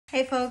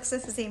Hey folks,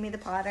 this is Amy the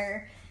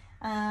Potter,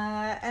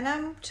 and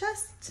I'm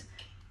just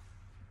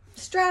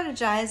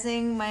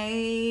strategizing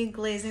my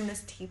glazing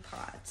this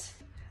teapot.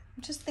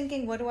 I'm just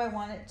thinking, what do I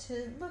want it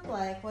to look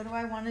like? What do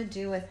I want to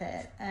do with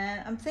it?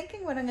 And I'm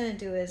thinking what I'm going to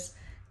do is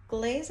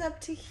glaze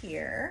up to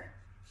here,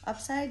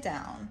 upside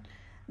down,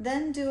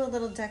 then do a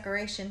little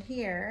decoration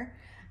here,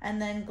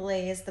 and then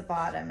glaze the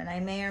bottom. And I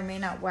may or may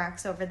not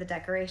wax over the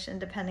decoration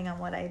depending on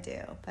what I do,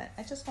 but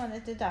I just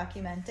wanted to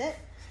document it.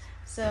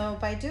 So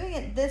by doing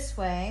it this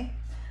way,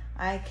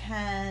 I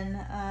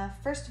can,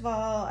 first of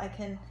all, I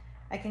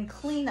can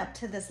clean up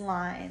to this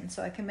line,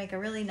 so I can make a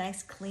really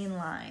nice clean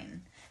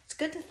line. It's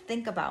good to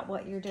think about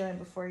what you're doing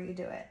before you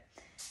do it.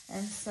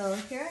 And so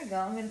here I go.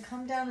 I'm going to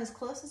come down as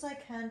close as I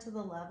can to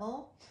the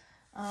level.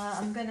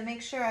 I'm going to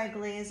make sure I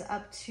glaze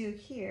up to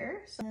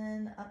here, so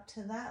then up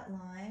to that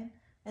line.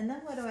 And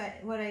then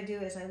what I do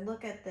is I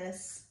look at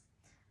this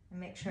and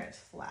make sure it's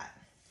flat.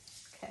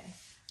 Okay,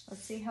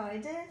 let's see how I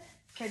did.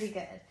 Pretty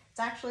good. It's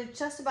actually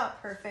just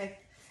about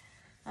perfect.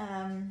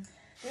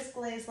 This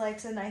glaze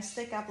likes a nice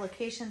thick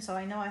application, so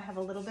I know I have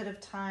a little bit of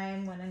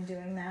time when I'm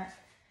doing that.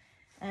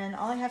 And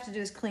all I have to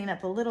do is clean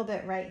up a little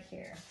bit right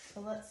here. So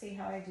let's see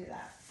how I do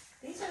that.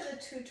 These are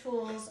the two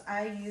tools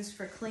I use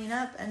for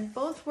cleanup, and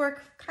both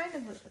work kind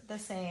of the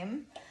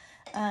same.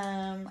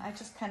 I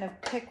just kind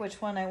of pick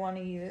which one I want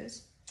to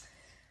use.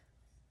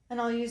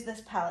 And I'll use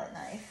this palette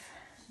knife.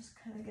 Just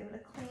kind of give it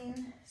a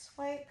clean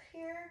swipe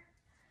here.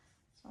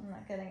 So I'm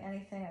not getting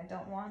anything I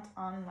don't want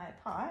on my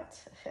pot.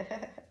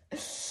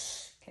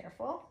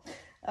 Careful.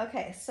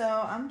 Okay, so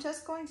I'm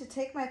just going to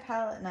take my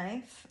palette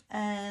knife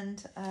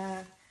and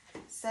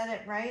set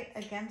it right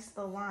against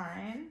the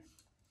line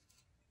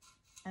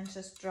and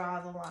just draw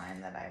the line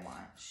that I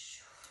want.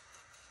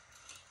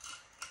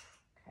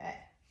 Okay,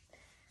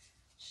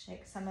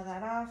 shake some of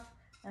that off,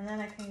 and then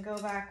I can go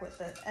back with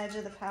the edge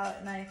of the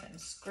palette knife and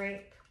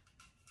scrape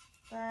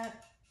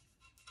that.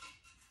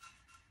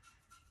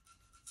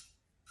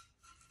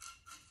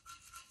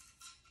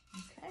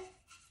 Okay,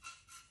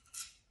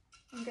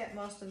 and get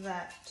most of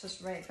that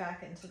just right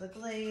back into the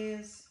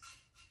glaze.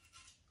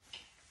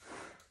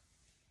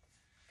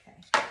 Okay,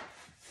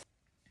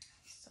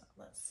 so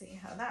let's see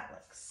how that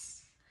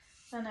looks.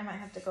 Then I might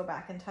have to go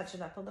back and touch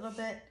it up a little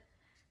bit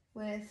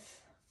with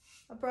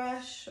a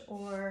brush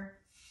or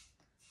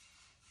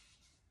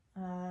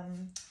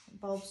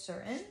bulb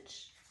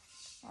syringe.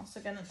 Also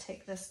gonna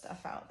take this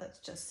stuff out that's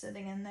just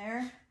sitting in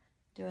there,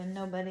 doing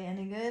nobody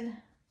any good.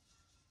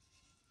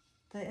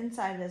 The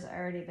inside has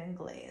already been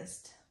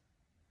glazed.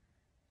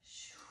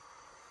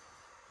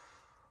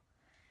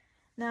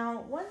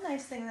 Now, one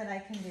nice thing that I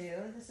can do,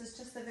 this is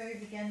just the very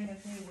beginning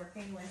of me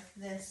working with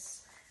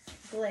this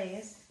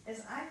glaze,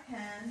 is I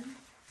can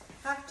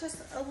have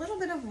just a little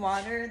bit of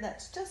water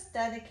that's just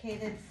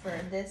dedicated for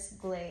this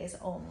glaze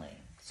only.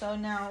 So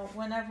now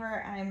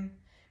whenever I'm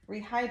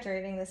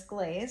rehydrating this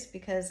glaze,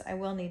 because I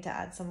will need to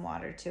add some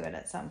water to it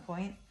at some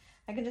point,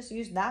 I can just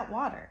use that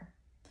water.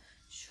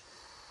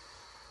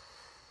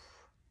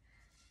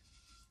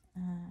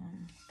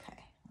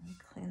 Okay, let me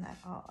clean that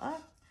all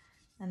up,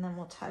 and then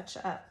we'll touch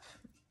up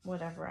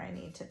whatever I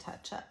need to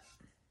touch up.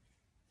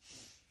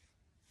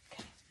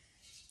 Okay.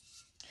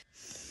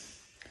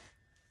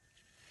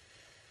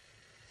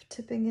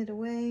 Tipping it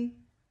away.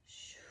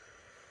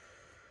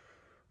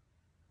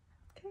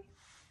 Okay.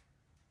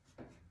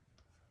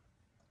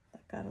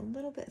 That got a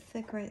little bit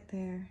thick right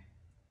there.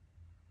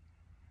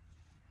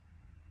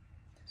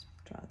 Just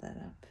draw that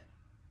up.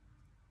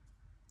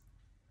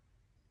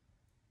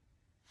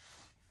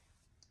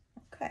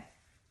 Okay.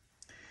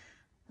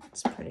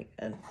 That's pretty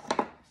good.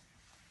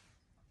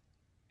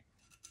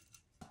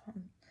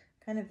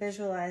 Kind of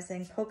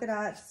visualizing polka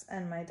dots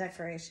and my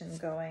decoration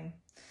going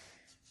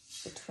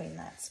between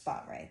that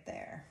spot right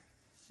there.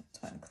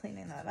 So I'm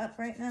cleaning that up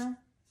right now.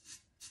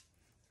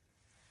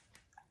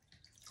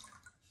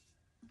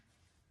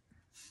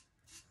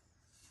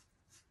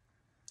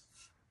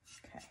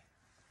 Okay.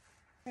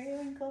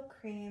 Periwinkle,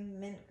 cream,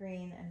 mint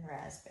green, and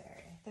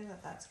raspberry. I think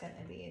that that's going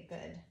to be a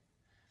good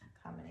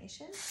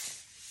combination.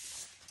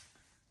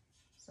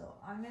 So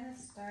I'm going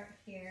to start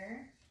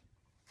here.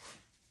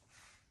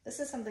 This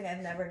is something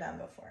I've never done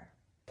before.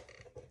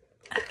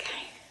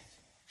 Okay.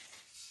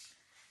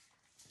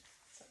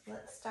 So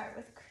let's start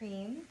with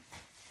cream.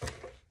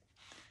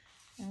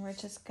 And we're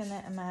just going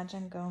to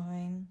imagine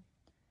going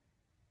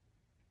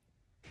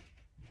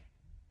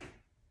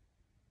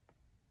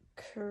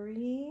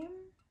cream.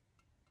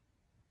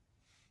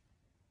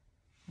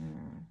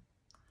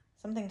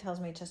 Something tells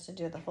me just to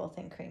do the whole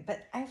thing cream,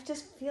 but I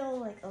just feel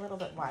like a little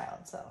bit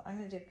wild. So I'm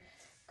going to do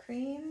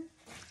cream,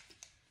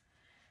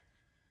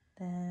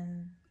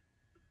 then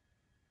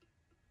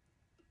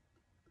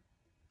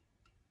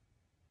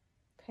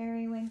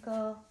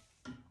periwinkle,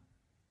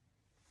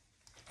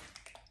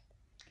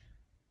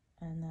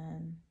 and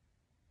then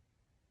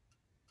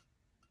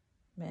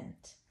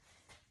mint.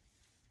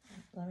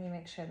 Let me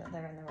make sure that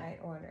they're in the right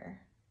order.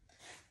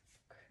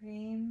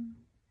 Cream,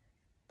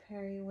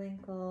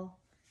 periwinkle,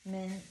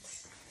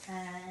 mint,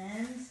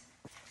 and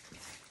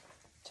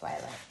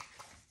twilight.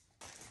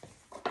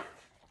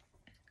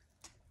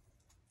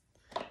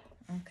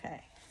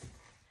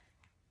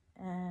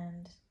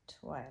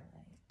 twilight.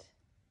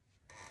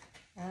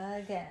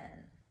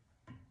 Again.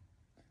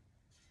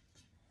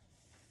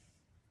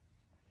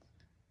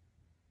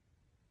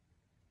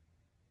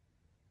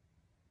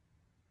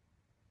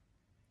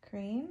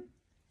 Cream.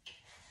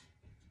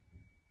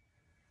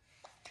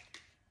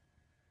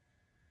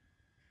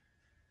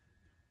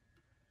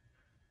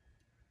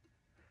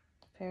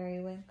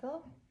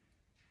 Periwinkle.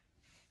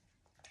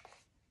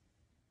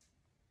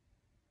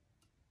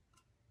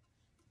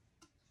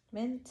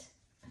 Mint.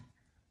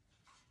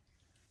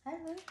 Hi,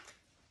 Lou.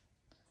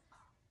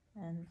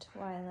 And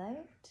twilight.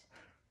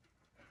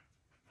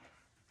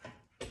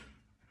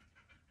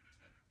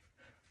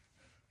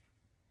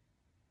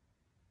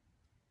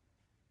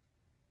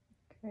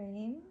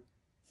 Cream.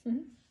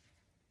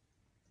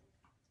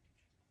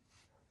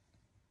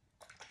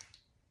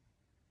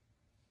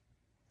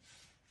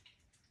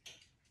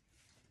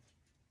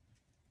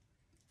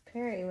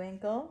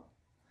 Periwinkle.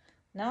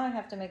 Now I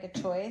have to make a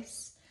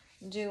choice.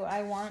 Do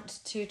I want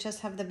to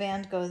just have the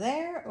band go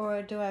there,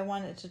 or do I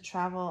want it to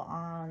travel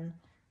on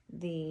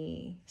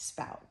the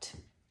spout?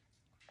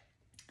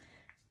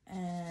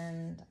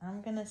 And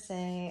I'm gonna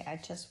say I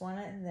just want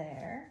it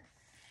there.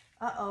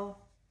 Uh-oh.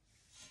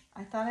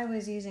 I thought I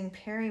was using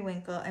cream,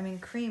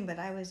 but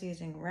I was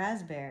using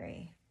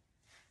raspberry.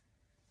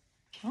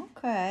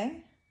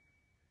 Okay.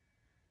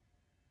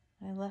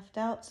 I left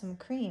out some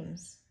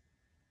creams.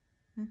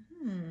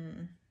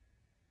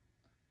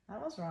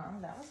 That was wrong.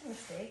 That was a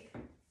mistake.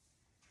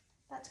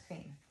 That's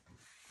cream.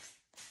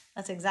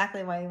 That's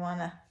exactly why you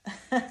want to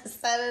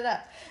set it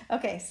up.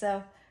 Okay,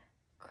 so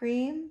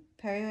cream,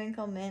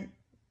 periwinkle, mint,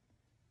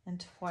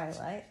 and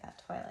twilight.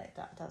 That twilight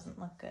dot doesn't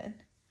look good.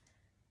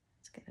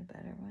 Let's get a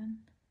better one.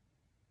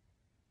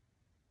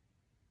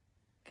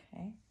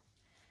 Okay.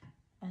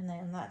 And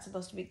then that's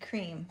supposed to be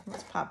cream.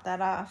 Let's pop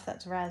that off.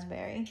 That's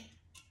raspberry.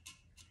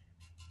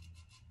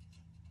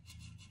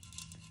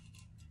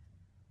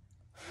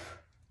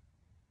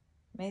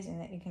 Amazing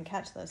that you can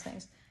catch those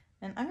things.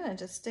 And I'm gonna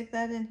just stick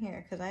that in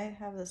here because I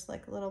have this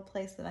like little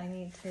place that I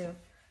need to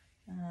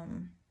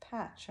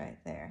patch right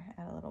there.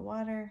 Add a little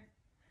water.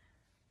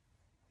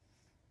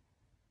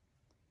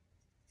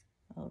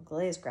 A little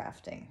glaze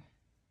grafting,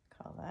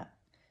 call that.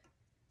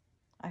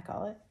 I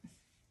call it.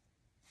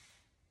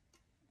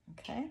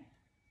 Okay.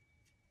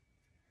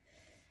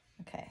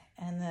 Okay,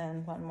 and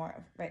then one more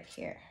right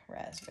here,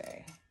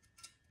 raspberry.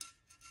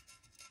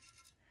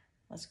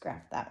 Let's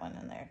graft that one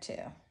in there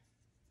too.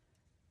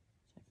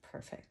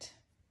 Perfect.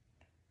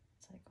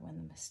 It's like when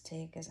the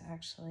mistake is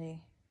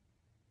actually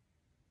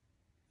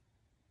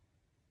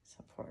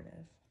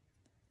supportive.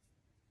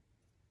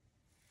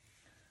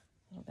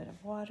 A little bit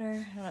of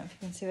water. I don't know if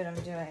you can see what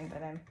I'm doing,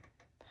 but I'm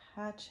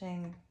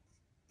patching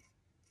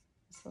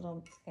this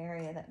little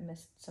area that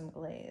missed some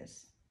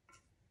glaze.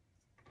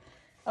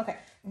 Okay,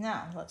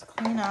 now let's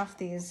clean off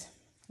these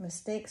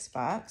mistake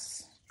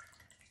spots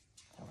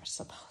that were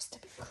supposed to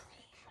be cream.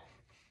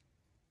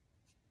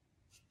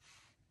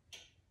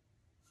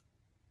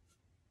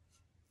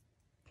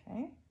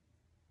 Okay.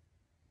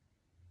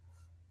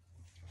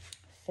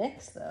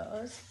 Fix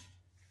those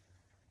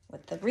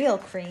with the real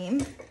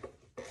cream.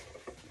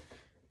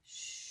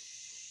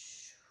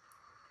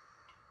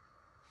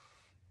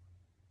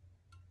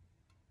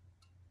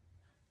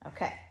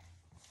 Okay.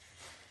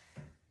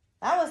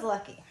 That was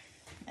lucky.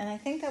 And I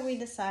think that we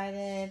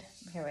decided,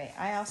 here, wait,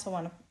 I also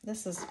want to,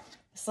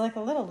 it's like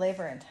a little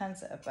labor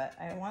intensive, but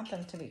I want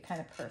them to be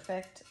kind of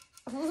perfect,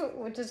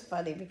 which is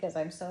funny because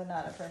I'm so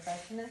not a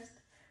perfectionist,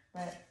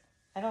 but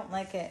I don't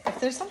like it. If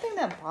there's something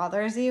that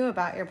bothers you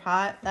about your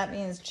pot, that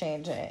means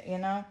change it, you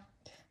know?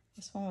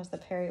 This one was the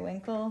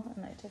periwinkle,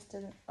 and I just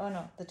didn't, oh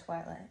no, the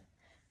twilight.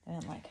 I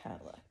didn't like how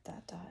it looked,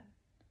 that dot.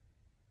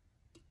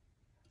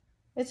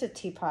 It's a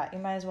teapot. You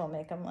might as well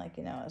make them like,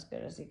 you know, as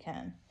good as you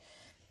can.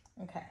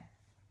 Okay.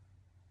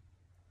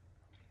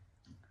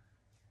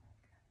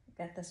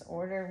 Get this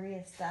order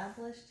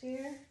reestablished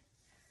here.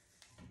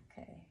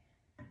 Okay.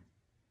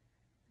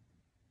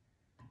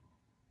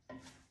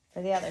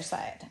 For the other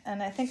side.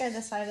 And I think I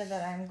decided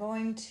that I'm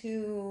going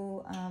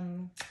to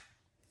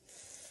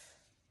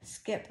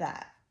skip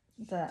that.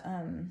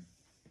 The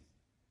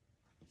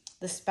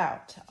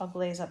spout. I'll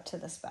glaze up to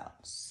the spout.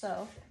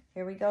 So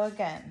here we go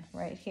again,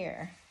 right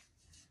here.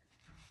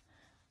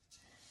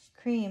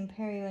 Cream,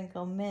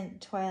 periwinkle,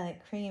 mint,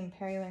 twilight, cream,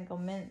 periwinkle,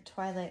 mint,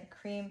 twilight,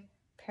 cream,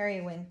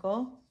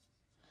 periwinkle.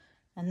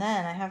 And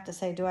then I have to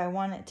say, do I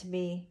want it to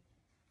be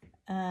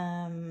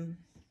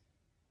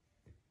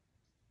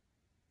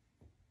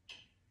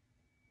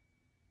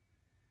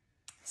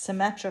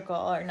symmetrical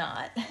or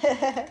not?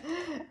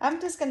 I'm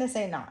just going to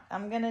say not.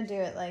 I'm going to do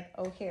it like,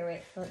 oh, here,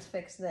 wait, let's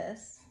fix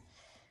this.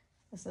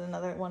 This is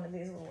another one of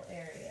these little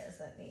areas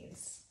that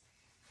needs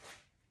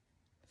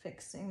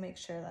fixing. Make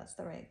sure that's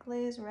the right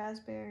glaze.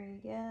 Raspberry,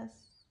 yes.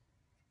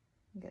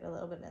 Get a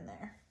little bit in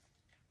there.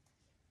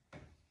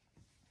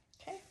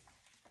 Okay.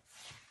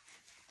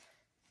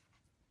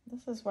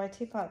 This is why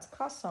teapots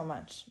cost so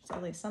much. It's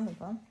at least some of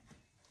them.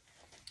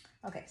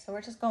 Okay, so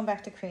we're just going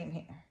back to cream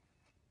here.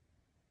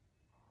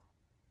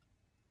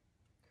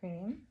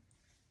 Cream.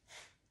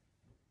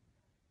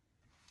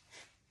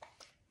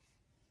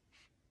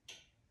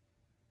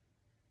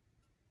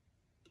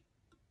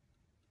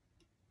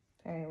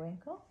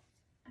 periwinkle.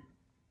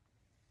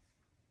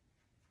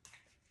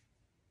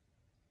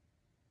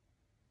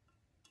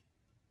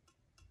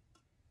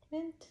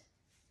 Mint.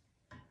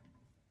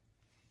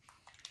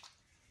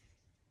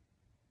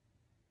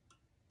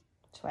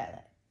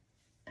 Twilight.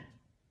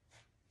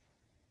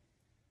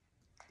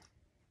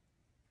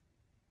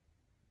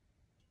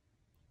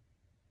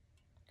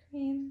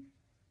 Cream.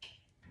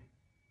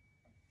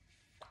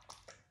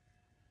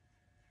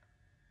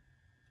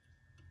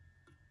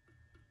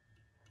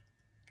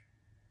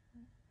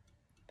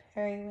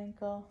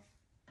 Periwinkle.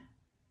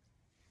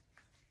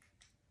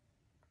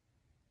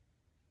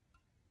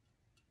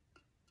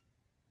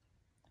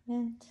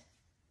 Mint.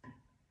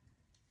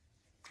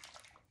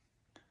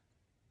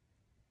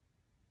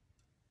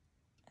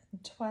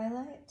 And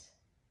twilight.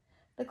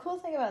 The cool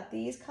thing about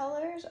these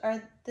colors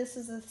are this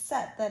is a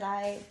set that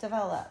I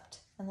developed,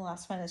 and the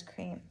last one is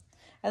cream.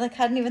 I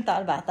hadn't even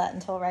thought about that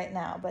until right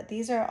now, but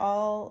these are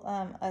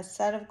all a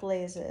set of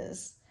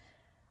glazes.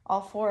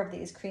 All four of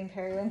these, cream,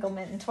 periwinkle,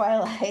 mint, and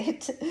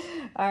twilight,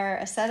 are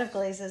a set of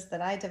glazes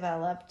that I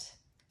developed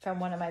from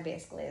one of my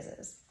base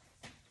glazes.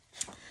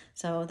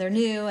 So they're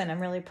new and I'm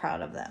really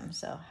proud of them.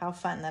 So how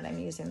fun that I'm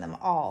using them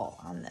all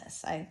on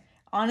this. I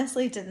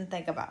honestly didn't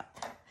think about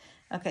it.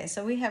 Okay,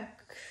 so we have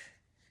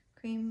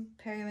cream,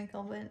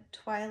 periwinkle, mint,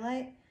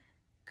 twilight,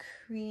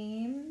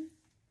 cream.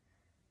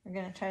 We're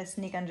gonna try to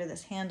sneak under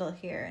this handle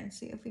here and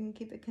see if we can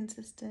keep it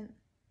consistent.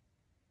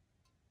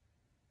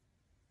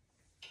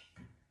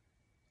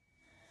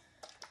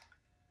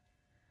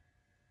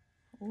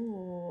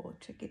 Ooh,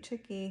 tricky,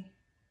 tricky.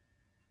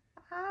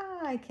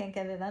 Ah, I can't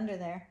get it under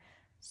there.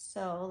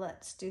 So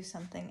let's do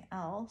something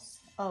else.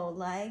 Oh,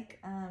 like,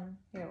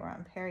 here we're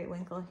on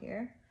periwinkle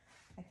here.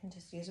 I can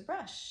just use a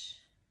brush.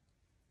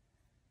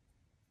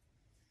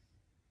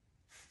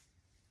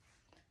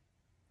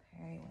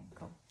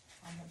 Periwinkle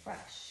on the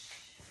brush.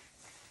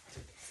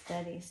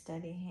 Steady,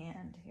 steady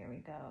hand. Here we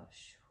go.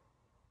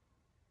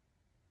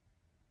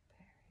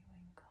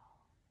 Periwinkle.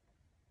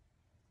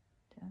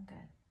 Doing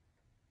good.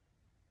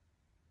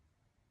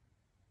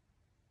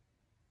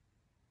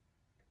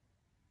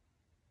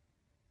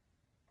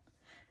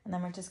 And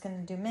then we're just going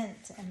to do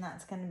mint, and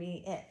that's going to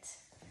be it.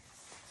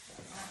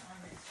 So that one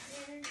is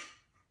here.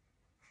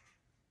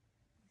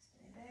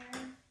 Stay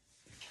there.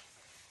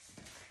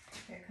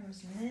 Here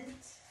comes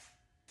mint.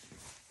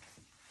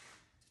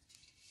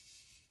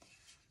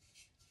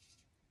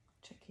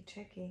 Tricky,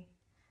 tricky.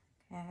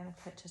 Okay, I'm going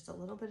to put just a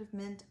little bit of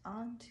mint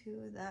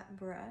onto that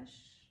brush.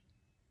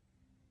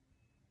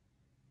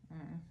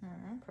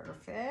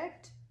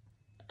 Perfect.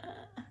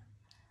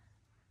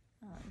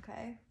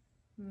 Okay,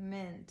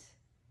 mint.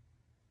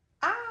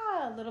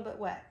 Ah, a little bit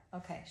wet.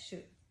 Okay,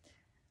 shoot.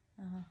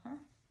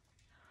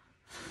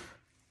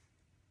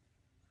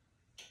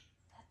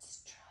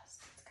 Let's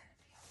trust it's gonna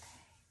be okay.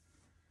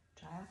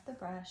 Dry off the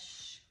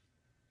brush.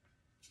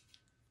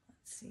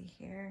 Let's see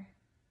here.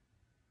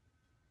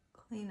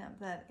 Clean up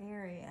that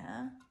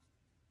area.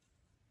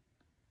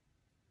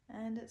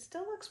 And it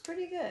still looks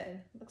pretty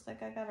good. Looks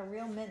like I got a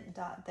real mint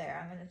dot there.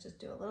 I'm gonna just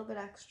do a little bit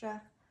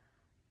extra.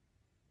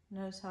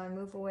 Notice how I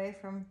move away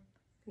from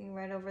being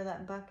right over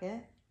that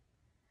bucket.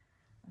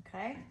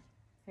 Okay,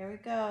 here we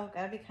go.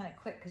 Gotta be kind of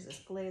quick because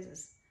this glaze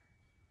is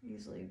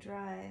easily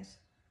dries.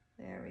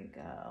 There we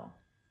go.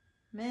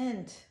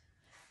 Mint.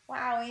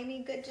 Wow,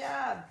 Amy, good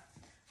job.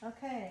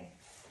 Okay.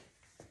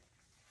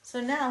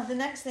 So now the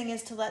next thing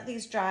is to let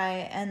these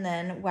dry and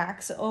then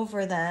wax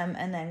over them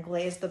and then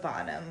glaze the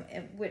bottom,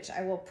 which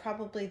I will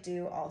probably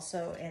do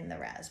also in the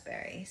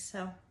raspberry.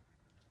 So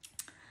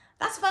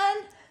that's fun.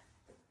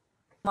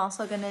 I'm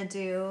also gonna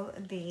do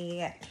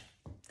the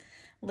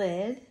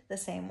lid the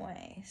same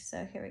way.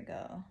 So here we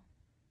go.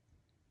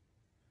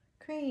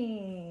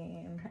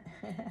 Cream.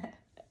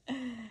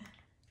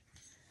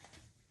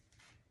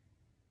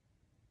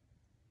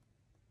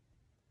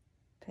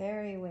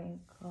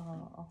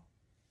 Periwinkle.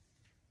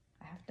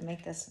 I have to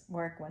make this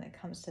work when it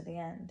comes to the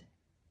end.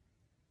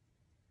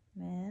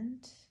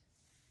 Mint.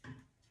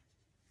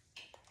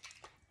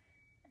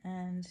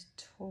 And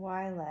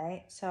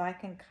twilight. So I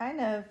can kind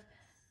of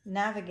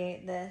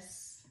navigate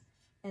this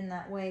in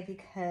that way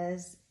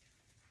because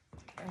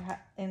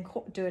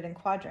do it in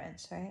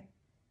quadrants, right?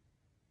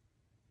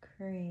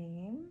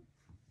 Cream.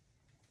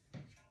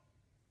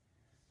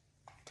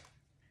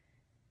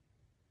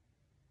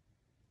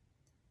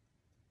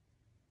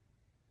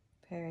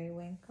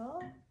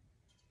 Periwinkle.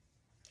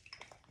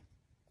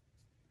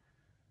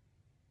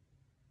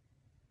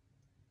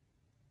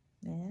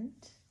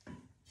 Mint.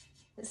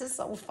 This is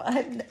so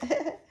fun.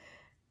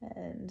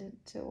 And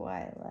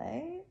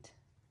twilight.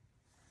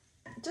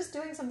 Just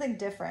doing something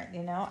different,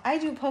 you know? I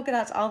do polka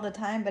dots all the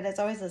time, but it's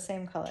always the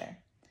same color.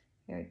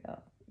 Here we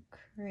go.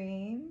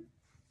 Cream.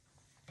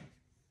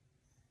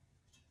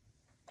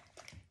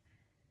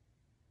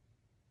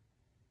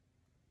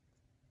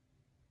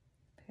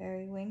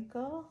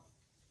 Periwinkle.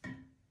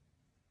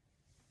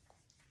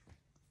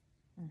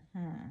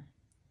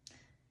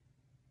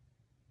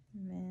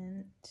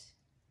 Mint.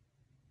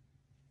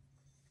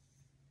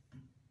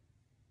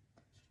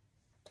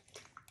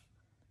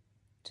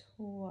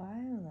 Twilight.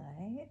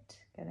 twilight,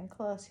 getting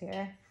close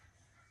here,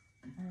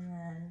 and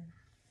then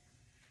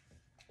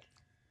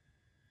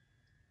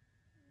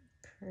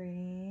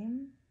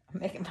cream. I'm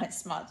making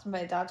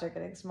my dots are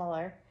getting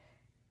smaller.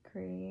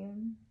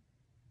 Cream.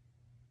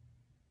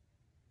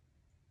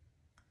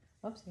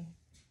 Whoopsie.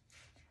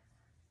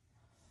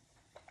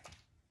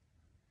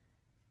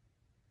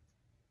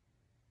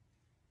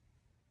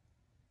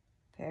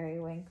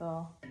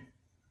 Periwinkle.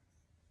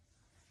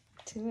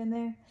 2 in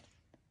there.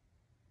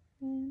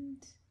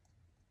 And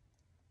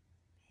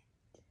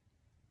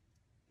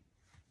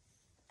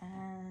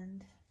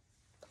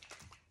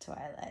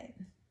twilight.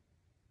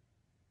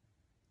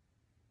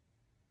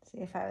 See,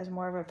 if I was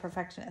more of a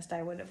perfectionist,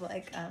 I would have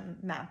like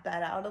mapped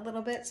that out a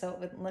little bit so it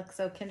wouldn't look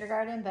so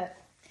kindergarten, but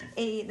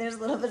hey, there's a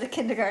little bit of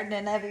kindergarten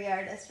in every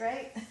artist,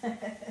 right?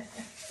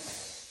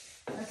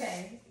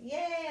 Okay,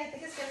 yay, I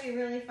think it's gonna be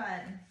really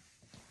fun.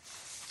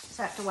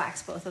 So I have to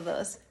wax both of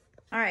those.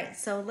 All right,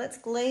 so let's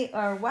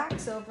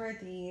wax over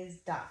these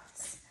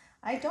dots.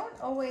 I don't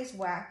always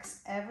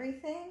wax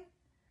everything.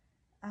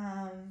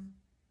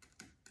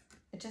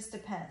 It just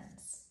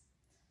depends.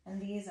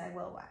 And these I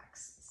will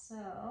wax.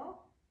 So,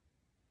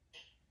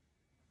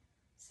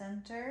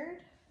 centered.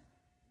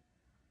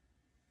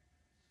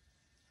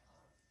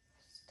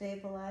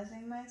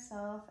 Stabilizing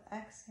myself,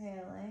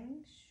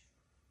 exhaling.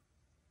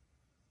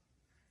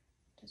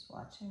 Just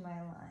watching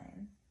my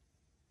line.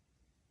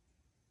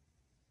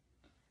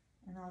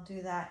 And I'll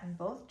do that in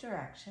both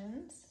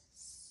directions.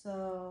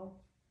 So,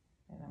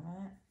 wait a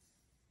minute.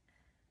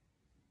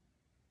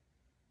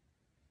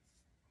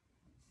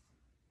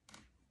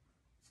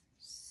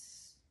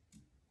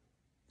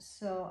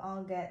 So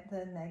I'll get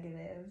the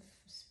negative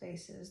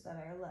spaces that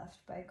are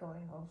left by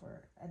going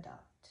over a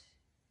dot.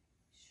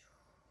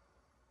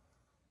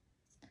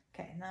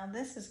 Okay, now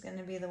this is going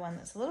to be the one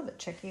that's a little bit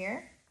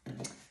trickier.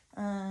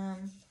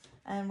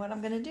 And what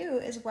I'm going to do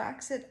is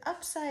wax it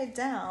upside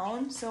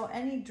down so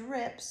any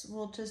drips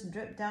will just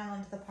drip down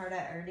onto the part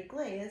I already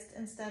glazed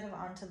instead of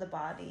onto the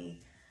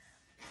body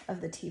of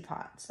the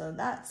teapot. So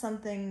that's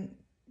something,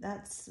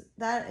 that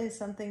is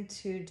something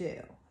to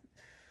do.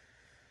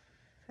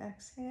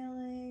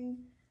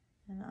 Exhaling,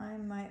 and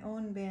I'm my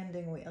own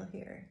banding wheel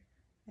here.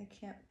 I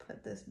can't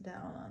put this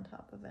down on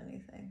top of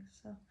anything.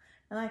 So,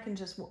 and I can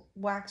just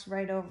wax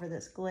right over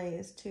this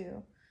glaze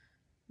too.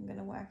 I'm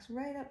gonna wax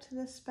right up to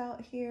the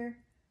spout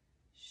here.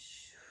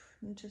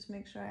 And just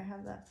make sure I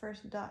have that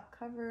first dot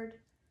covered.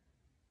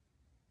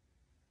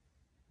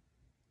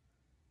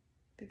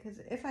 Because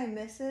if I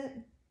miss it,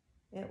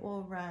 it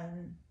will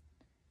run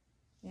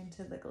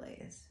into the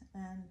glaze.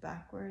 And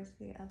backwards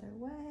the other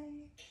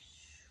way.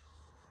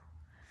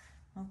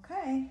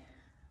 Okay.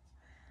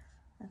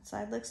 That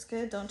side looks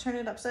good. Don't turn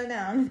it upside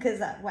down because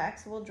that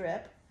wax will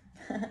drip.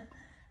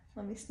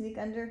 Let me sneak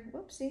under,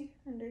 whoopsie,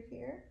 under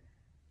here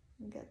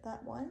and get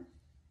that one.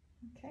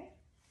 Okay.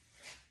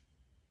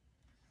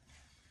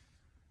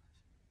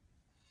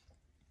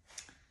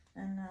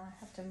 And now I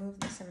have to move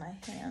this in my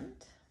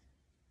hand.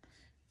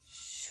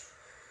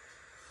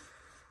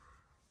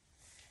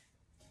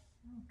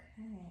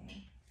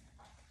 Okay.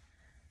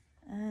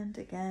 And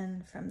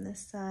again from this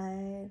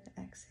side,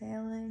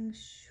 exhaling.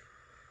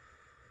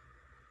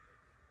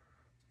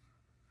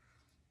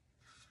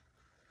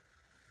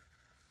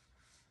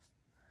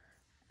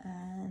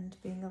 And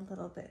being a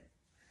little bit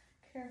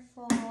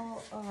careful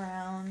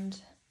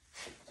around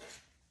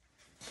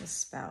the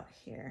spout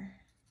here.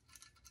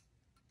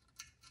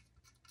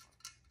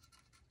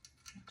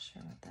 Not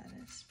sure what that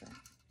is, but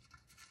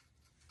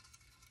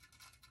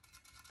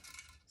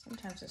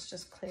sometimes it's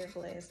just clear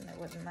glaze and it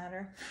wouldn't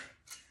matter.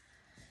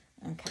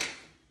 Okay,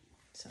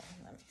 so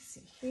let me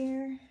see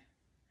here.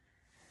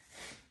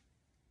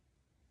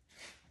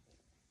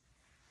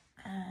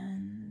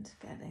 And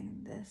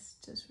getting this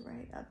just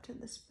right up to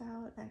the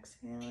spout,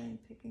 exhaling,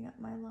 picking up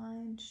my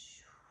line,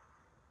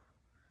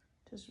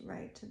 just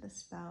right to the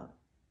spout,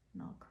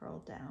 and I'll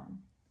curl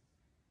down,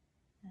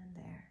 and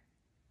there.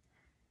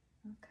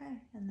 Okay,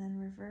 and then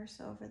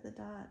reverse over the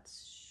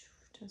dots,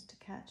 just to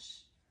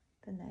catch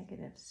the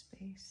negative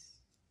space,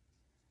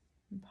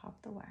 and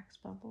pop the wax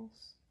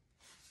bubbles.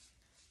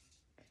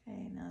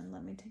 Okay, now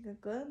let me take a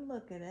good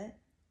look at it.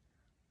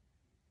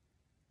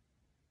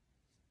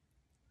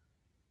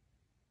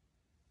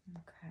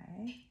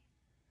 Okay,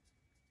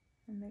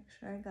 and make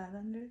sure I got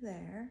under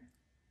there.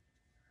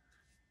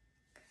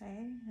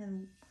 Okay,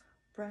 and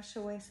brush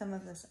away some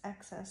of this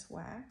excess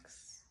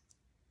wax.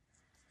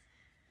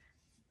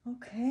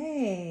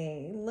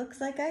 Okay,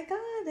 looks like I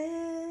got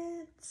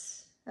it.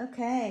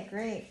 Okay,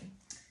 great.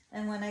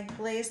 And when I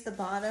glaze the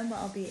bottom,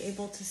 I'll be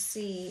able to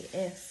see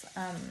if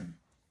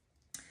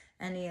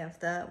any of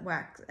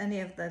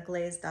the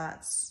glaze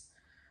dots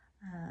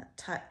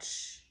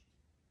touch,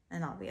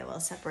 and I'll be able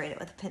to separate it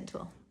with a pin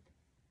tool.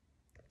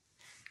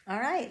 All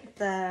right,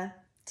 the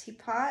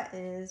teapot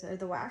or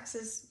the wax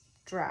is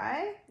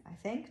dry, I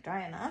think,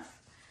 dry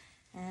enough.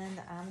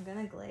 And I'm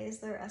gonna glaze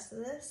the rest of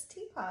this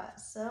teapot.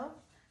 So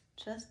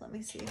just let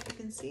me see if you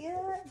can see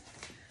it.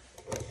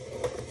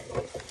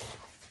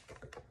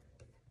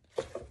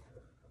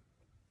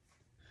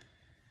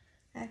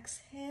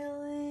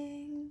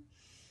 exhaling.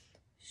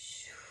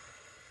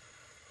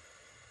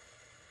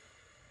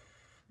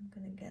 I'm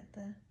gonna get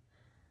the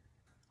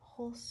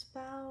whole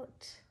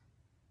spout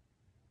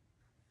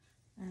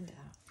and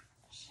out.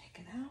 Shake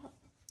it out.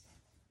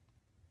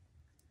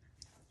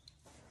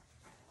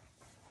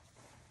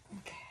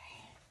 Okay.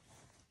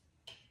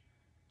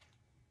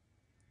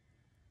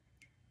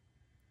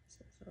 This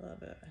is a little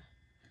bit of a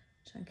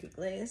chunky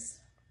glaze.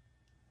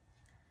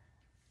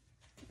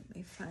 Let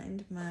me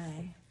find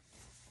my,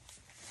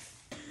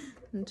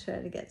 and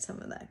try to get some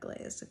of that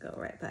glaze to go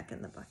right back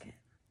in the bucket.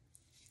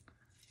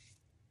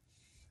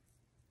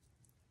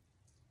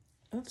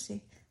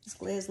 Oopsie, this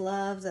glaze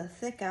loves a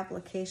thick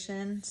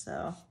application,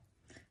 so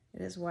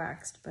it is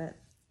waxed, but it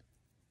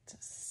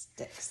just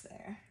sticks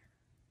there.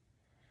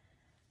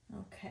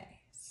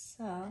 Okay,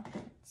 so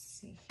let's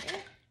see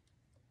here.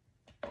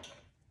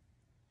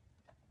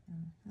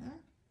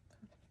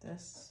 Put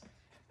this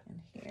in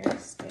here,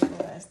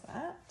 stabilize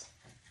that.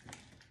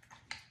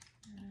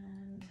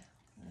 And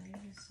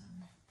I'll use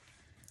some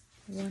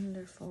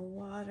wonderful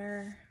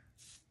water.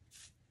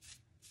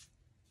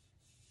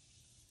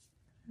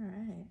 All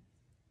right.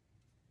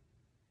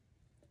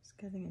 Just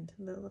getting into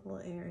the little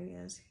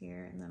areas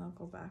here, and then I'll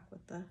go back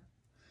with the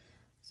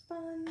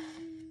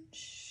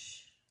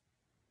sponge.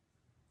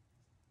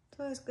 It's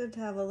always good to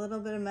have a little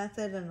bit of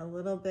method and a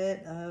little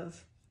bit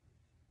of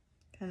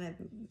kind of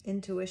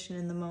intuition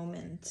in the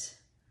moment.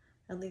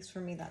 At least for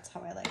me, that's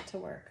how I like to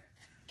work.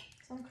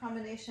 Some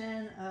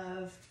combination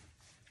of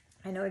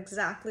I know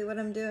exactly what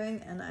I'm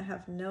doing and I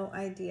have no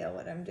idea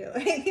what I'm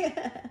doing.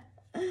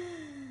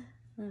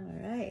 All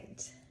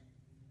right.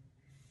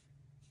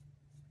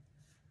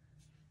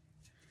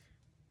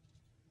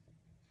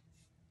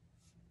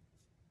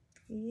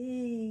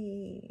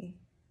 Yay.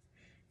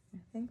 I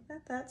think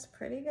that that's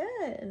pretty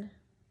good.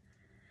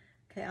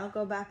 Okay, I'll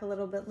go back a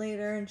little bit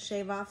later and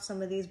shave off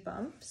some of these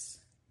bumps.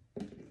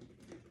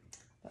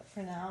 But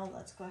for now,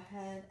 let's go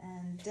ahead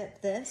and dip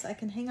this. I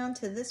can hang on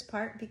to this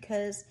part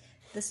because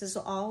this is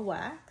all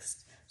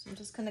waxed. So I'm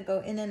just gonna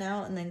go in and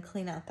out and then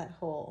clean out that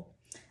hole.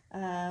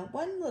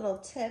 One little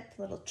tip,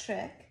 little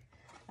trick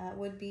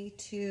would be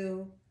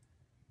to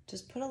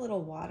just put a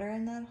little water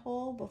in that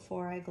hole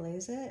before I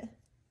glaze it.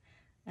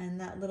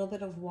 And that little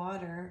bit of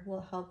water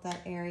will help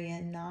that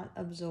area not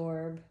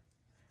absorb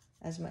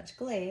as much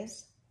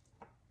glaze.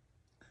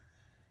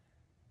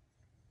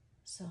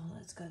 So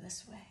let's go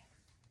this way.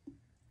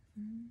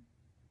 1,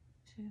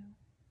 2,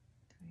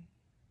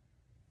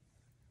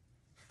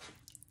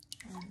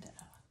 3. And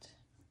out.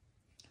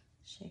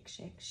 Shake,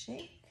 shake,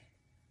 shake.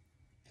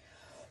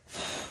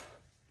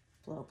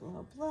 Blow,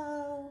 blow,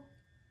 blow.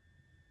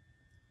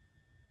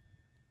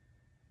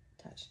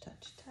 Touch,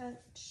 touch,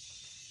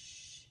 touch.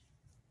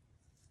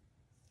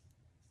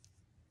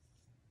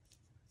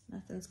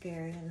 Nothing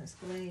scary in this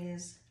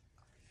glaze.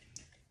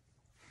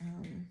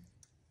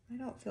 I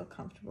don't feel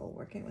comfortable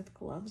working with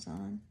gloves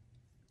on.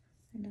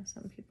 I know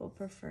some people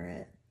prefer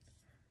it.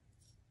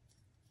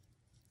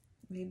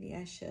 Maybe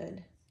I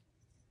should.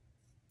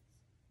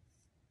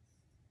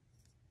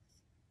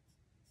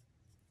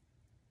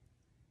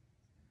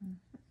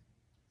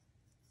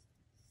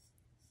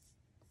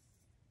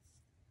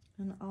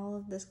 And all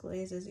of this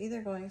glaze is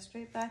either going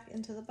straight back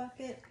into the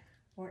bucket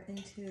or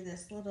into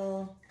this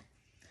little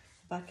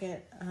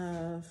bucket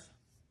of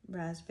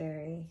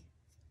raspberry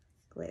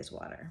glaze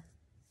water.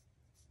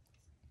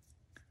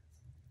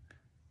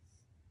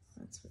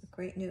 That's a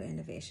great new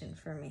innovation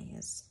for me,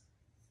 is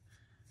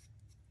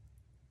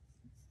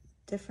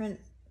different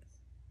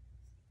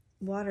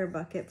water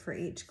bucket for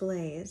each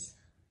glaze.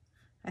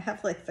 I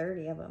have like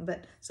 30 of them,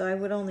 but so I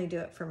would only do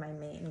it for my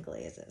main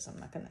glazes. I'm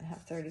not gonna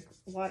have 30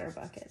 water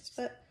buckets,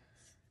 but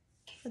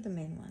for the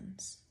main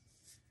ones.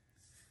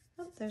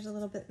 Oh, there's a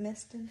little bit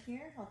mist in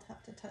here. I'll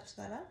have to touch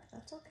that up.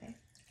 That's okay.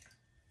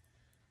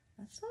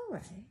 That's all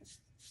right.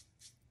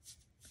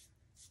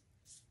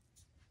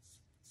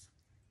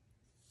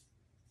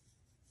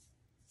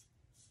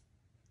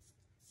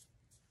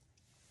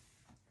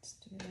 Let's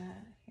do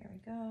that. Here we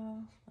go.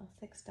 A little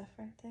thick stuff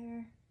right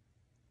there.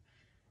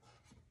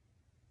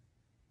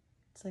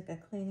 It's like a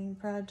cleaning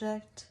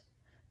project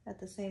at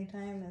the same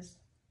time as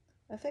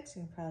a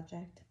fixing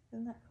project.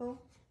 Isn't that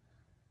cool?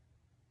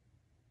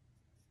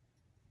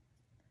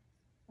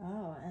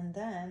 Oh, and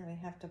then we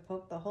have to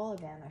poke the hole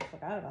again. I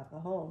forgot about the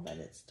hole, but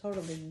it's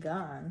totally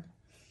gone.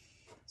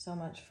 So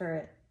much for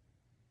it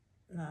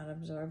not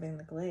absorbing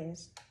the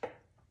glaze.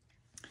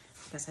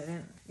 Guess I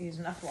didn't use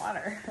enough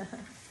water.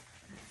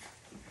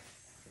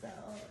 So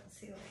let's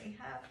see what we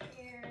have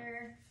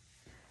here.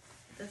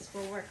 This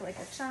will work like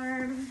a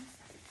charm.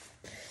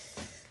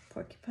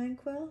 Porcupine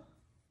quill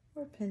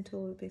or pin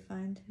tool would be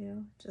fine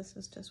too. This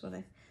is just what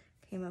I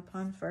came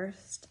upon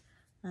first.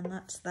 And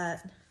that's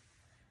that,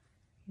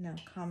 you know,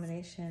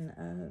 combination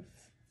of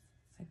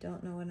I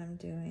don't know what I'm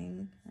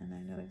doing and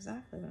I know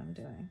exactly what I'm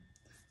doing.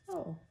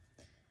 Oh,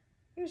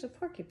 here's a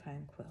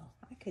porcupine quill.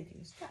 I could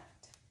use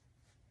that.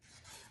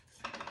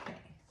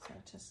 Okay, so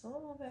just a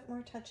little bit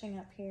more touching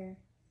up here.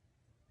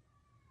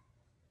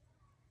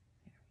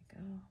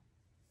 There we go.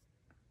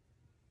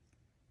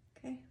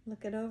 Okay,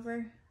 look it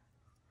over.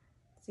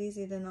 It's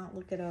easy to not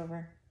look it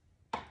over.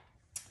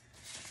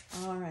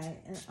 All right,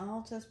 and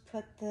I'll just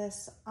put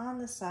this on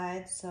the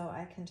side so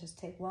I can just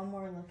take one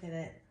more look at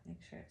it, make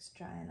sure it's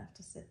dry enough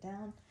to sit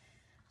down.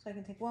 So I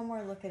can take one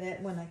more look at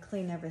it when I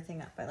clean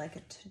everything up. I like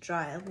it to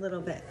dry a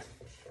little bit.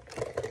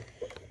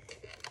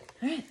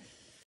 All right.